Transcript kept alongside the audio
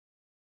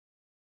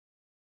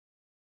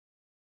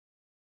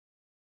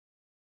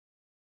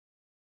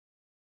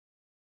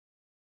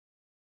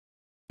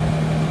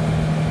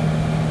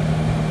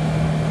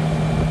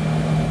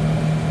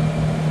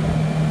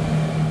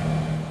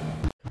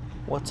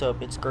What's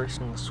up? It's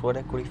Grayson with Sweat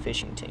Equity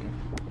Fishing Team.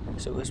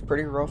 So it was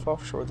pretty rough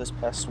offshore this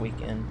past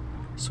weekend,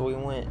 so we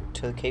went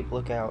to the Cape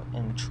Lookout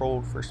and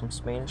trolled for some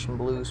Spanish and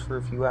blues for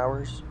a few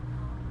hours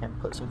and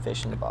put some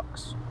fish in the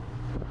box.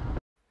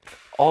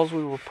 Alls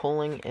we were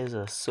pulling is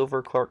a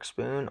silver Clark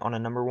spoon on a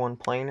number 1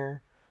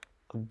 planer,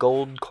 a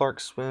gold Clark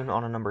spoon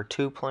on a number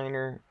 2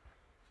 planer,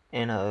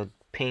 and a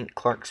pink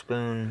Clark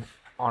spoon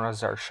on a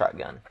Zar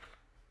shotgun.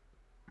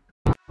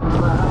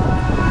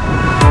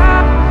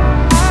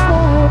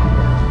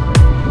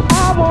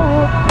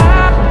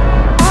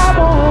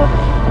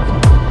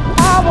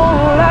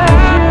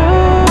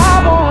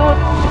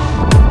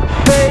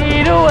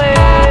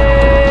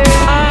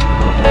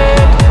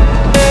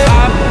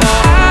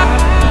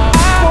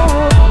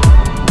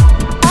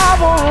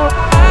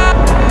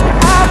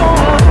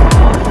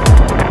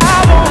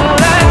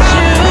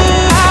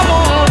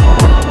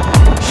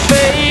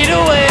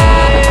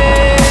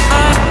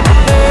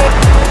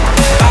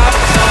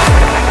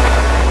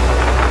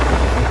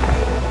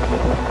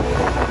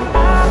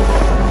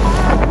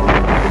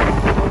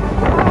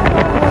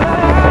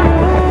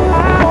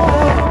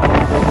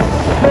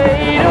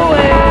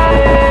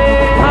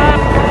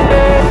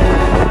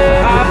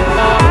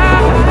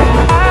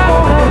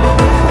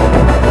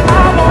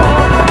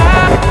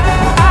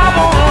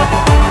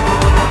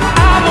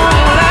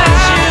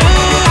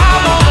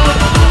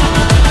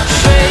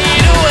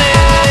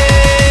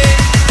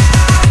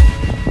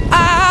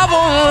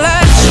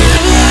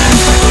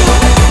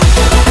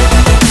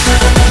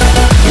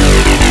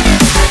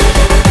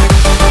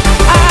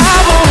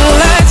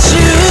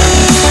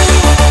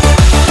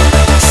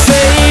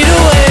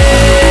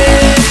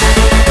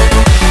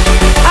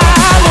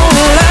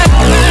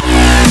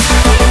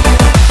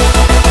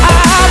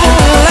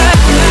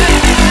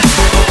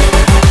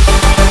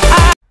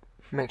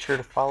 Make sure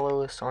to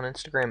follow us on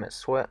Instagram at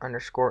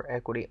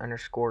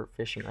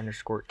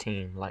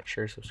sweat_equity_fishing_team. Like,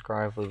 share,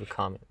 subscribe, leave a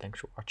comment. Thanks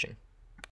for watching.